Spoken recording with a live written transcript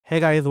Hey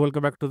guys,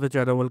 welcome back to the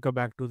channel. Welcome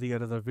back to the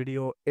another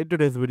video. In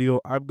today's video,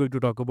 I'm going to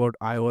talk about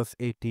iOS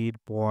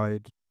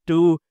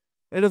 18.2.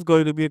 It is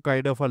going to be a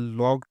kind of a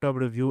long-term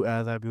review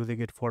as I'm using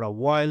it for a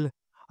while.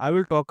 I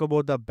will talk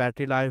about the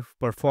battery life,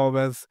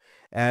 performance,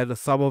 and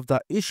some of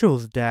the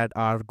issues that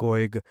are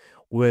going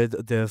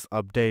with this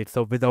update.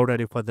 So without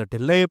any further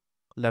delay,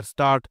 let's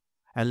start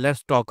and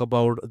let's talk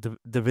about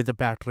the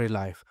battery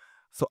life.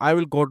 So I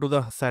will go to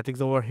the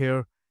settings over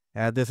here,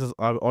 and this is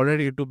I'm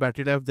already into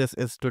battery life. This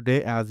is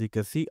today. As you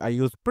can see, I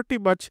use pretty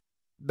much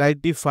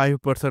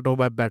 95% of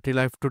my battery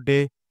life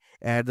today,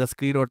 and the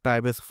screen on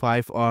time is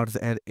 5 hours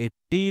and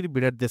 18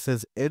 minutes. This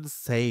is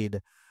insane.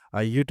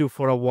 YouTube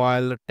for a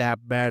while, tab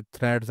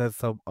threads, and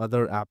some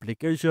other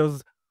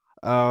applications.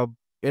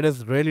 It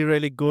is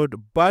really good,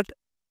 but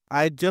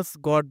I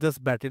just got this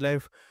battery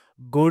life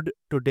good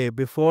today.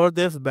 Before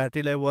this,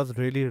 battery life was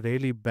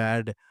really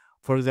bad.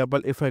 For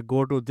example, if I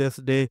go to this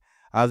day,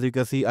 as you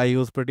can see, I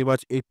use pretty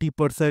much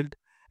 80%,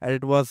 and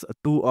it was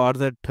 2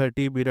 hours and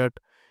 30 minutes.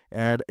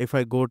 And if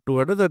I go to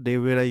another day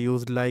where I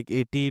used like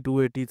 80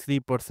 to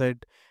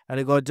 83%, and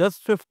I got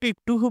just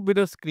 52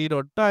 minutes screen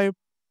on time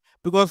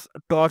because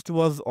torch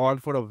was on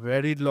for a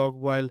very long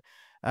while,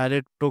 and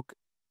it took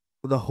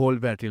the whole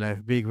battery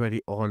life, being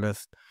very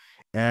honest.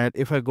 And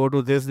if I go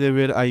to this day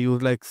where I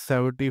use like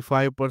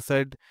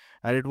 75%,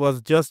 and it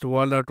was just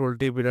 1 or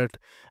 20 minutes,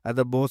 and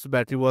the most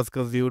battery was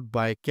consumed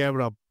by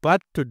camera.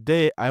 But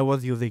today I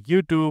was using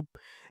YouTube,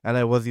 and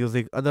I was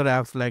using other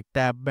apps like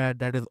TabMan,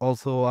 that is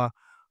also a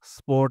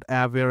sport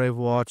app where I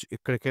watch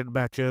cricket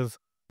matches,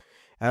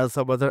 and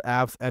some other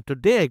apps. And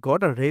today I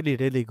got a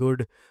really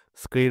good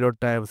screen on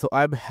time. So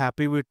I'm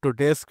happy with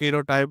today's screen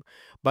on time.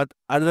 But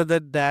other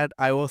than that,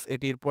 iOS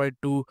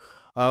 18.2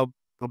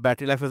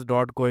 battery life is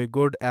not going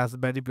good, as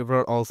many people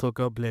are also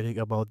complaining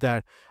about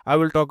that. I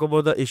will talk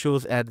about the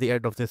issues at the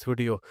end of this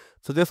video.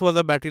 So this was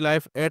the battery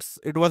life. It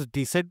was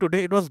decent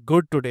today. It was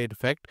good today. In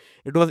fact,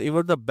 it was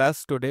even the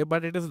best today,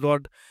 but it is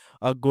not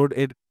good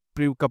in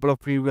couple of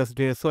previous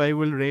days. So I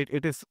will rate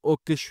it is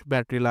okayish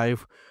battery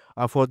life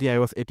for the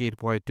iOS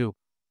 18.2.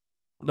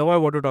 Now I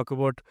want to talk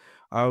about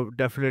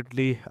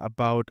definitely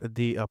about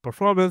the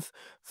performance.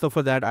 So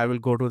for that, I will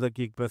go to the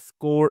Geekbench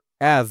score,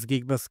 as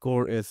Geekbench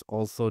score is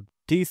also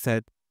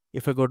decent.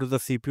 If I go to the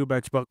CPU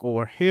benchmark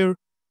over here,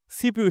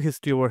 CPU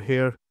history over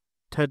here,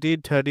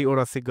 1330 on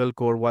a single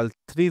core, while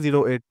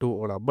 3082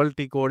 on a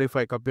multi-core. If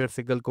I compare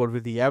single core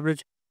with the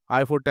average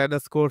iPhone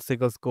XS score,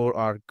 single score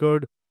are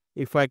good.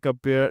 If I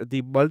compare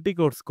the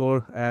multi-core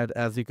score, and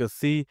as you can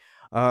see,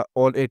 on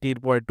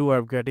 18.2,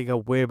 I'm getting a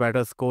way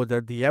better score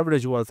than the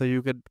average one. So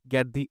you can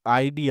get the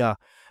idea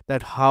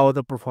that how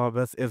the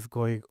performance is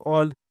going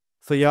on.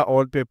 So yeah,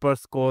 all paper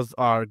scores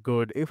are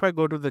good. If I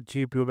go to the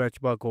GPU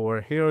benchmark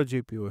over here,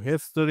 GPU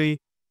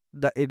history,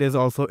 it is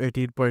also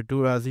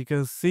 18.2, as you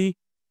can see,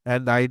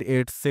 and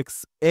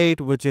 9868,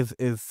 which is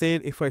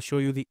insane. If I show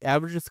you the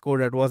average score,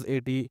 that was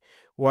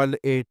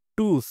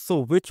 8182.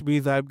 So which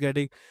means I'm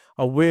getting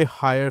a way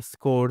higher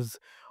scores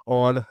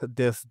on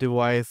this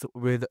device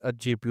with a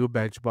GPU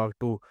benchmark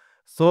too.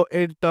 So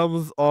in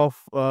terms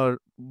of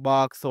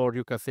marks, or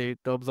you can say in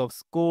terms of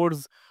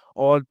scores,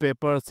 on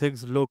paper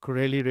things look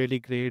really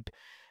great.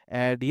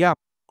 And yeah,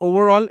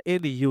 overall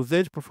in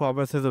usage,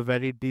 performance is a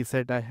very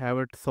decent. I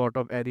haven't sort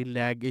of any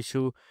lag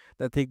issue,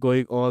 nothing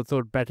going on.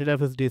 So battery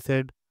life is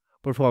decent,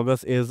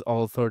 performance is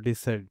also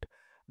decent.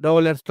 Now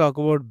let's talk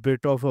about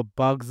bit of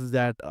bugs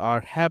that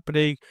are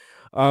happening.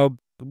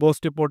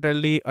 Most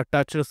importantly, a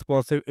touch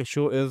responsive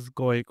issue is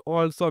going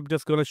on. So I'm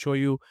just gonna show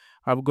you.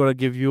 I'm gonna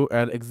give you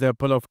an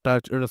example of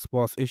touch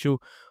response issue.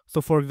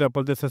 So for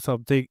example, this is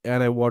something,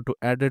 and I want to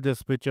edit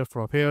this picture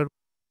from here.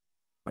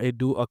 I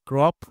do a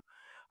crop,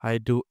 I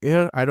do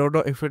air. I don't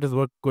know if it is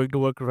going to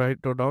work right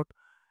or not.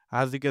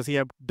 As you can see,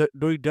 I'm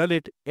doing done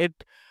it.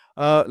 It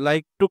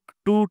like took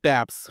 2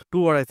 taps,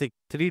 2 or I think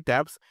 3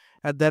 taps,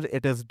 and then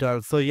it is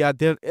done. So yeah,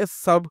 there is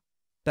some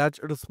touch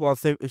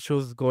responsive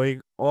issues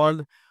going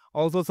on.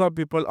 Also, some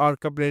people are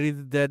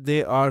complaining that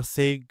they are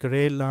seeing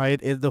gray line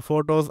in the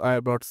photos. I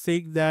am not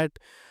seeing that.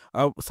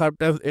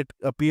 Sometimes it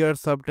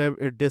appears, sometimes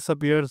it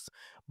disappears.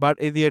 But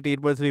in the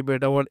 18.3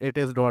 beta one, it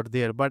is not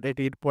there. But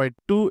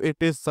 18.2, it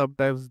is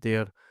sometimes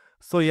there.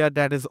 So yeah,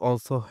 that is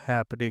also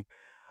happening.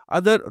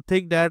 Other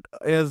thing that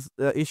is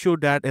the issue,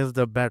 that is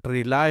the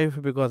battery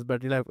life, because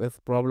battery life is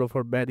problem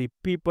for many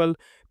people.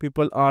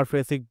 People are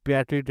facing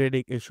battery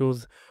draining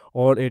issues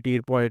on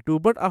 18.2,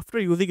 but after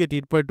using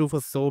 18.2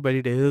 for so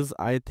many days,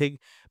 I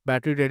think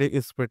battery draining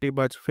is pretty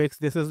much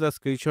fixed. This is the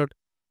screenshot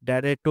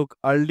that I took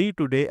early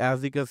today.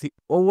 As you can see,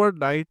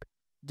 overnight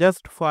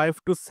just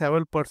 5 to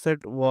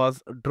 7%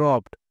 was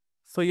dropped.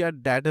 So yeah,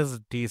 that is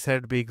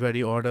decent, being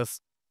very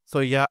honest. So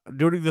yeah,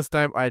 during this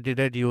time I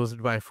didn't use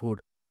my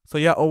food. So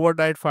yeah,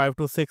 overnight 5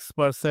 to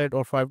 6%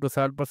 or 5 to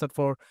 7%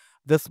 for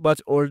this much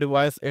old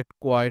device, it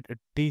quite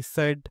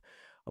decent.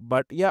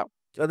 But yeah,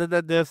 other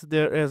than this,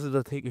 there is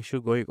the thing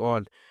issue going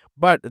on.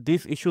 But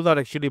these issues are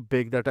actually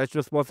big. The touch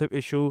responsive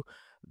issue,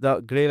 the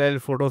Gray Line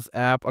Photos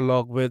app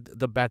along with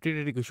the battery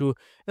rating issue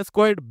is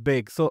quite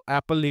big. So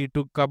Apple need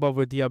to come up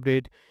with the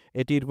update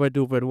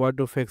 18.2.1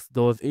 to fix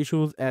those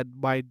issues, and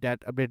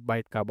that update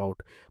might come out.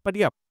 But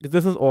yeah,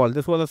 this is all.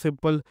 This was a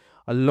simple,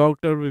 a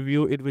long-term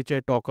review in which I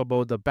talk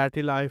about the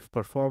battery life,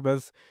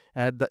 performance,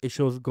 and the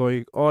issues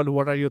going on.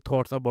 What are your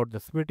thoughts about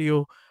this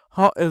video?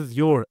 How is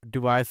your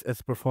device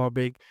is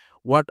performing?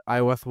 What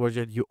iOS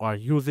version you are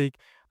using?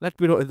 Let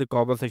me know in the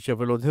comment section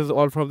below. This is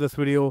all from this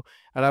video,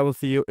 and I will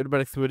see you in my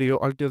next video.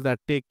 Until that,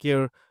 take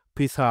care.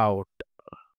 Peace out.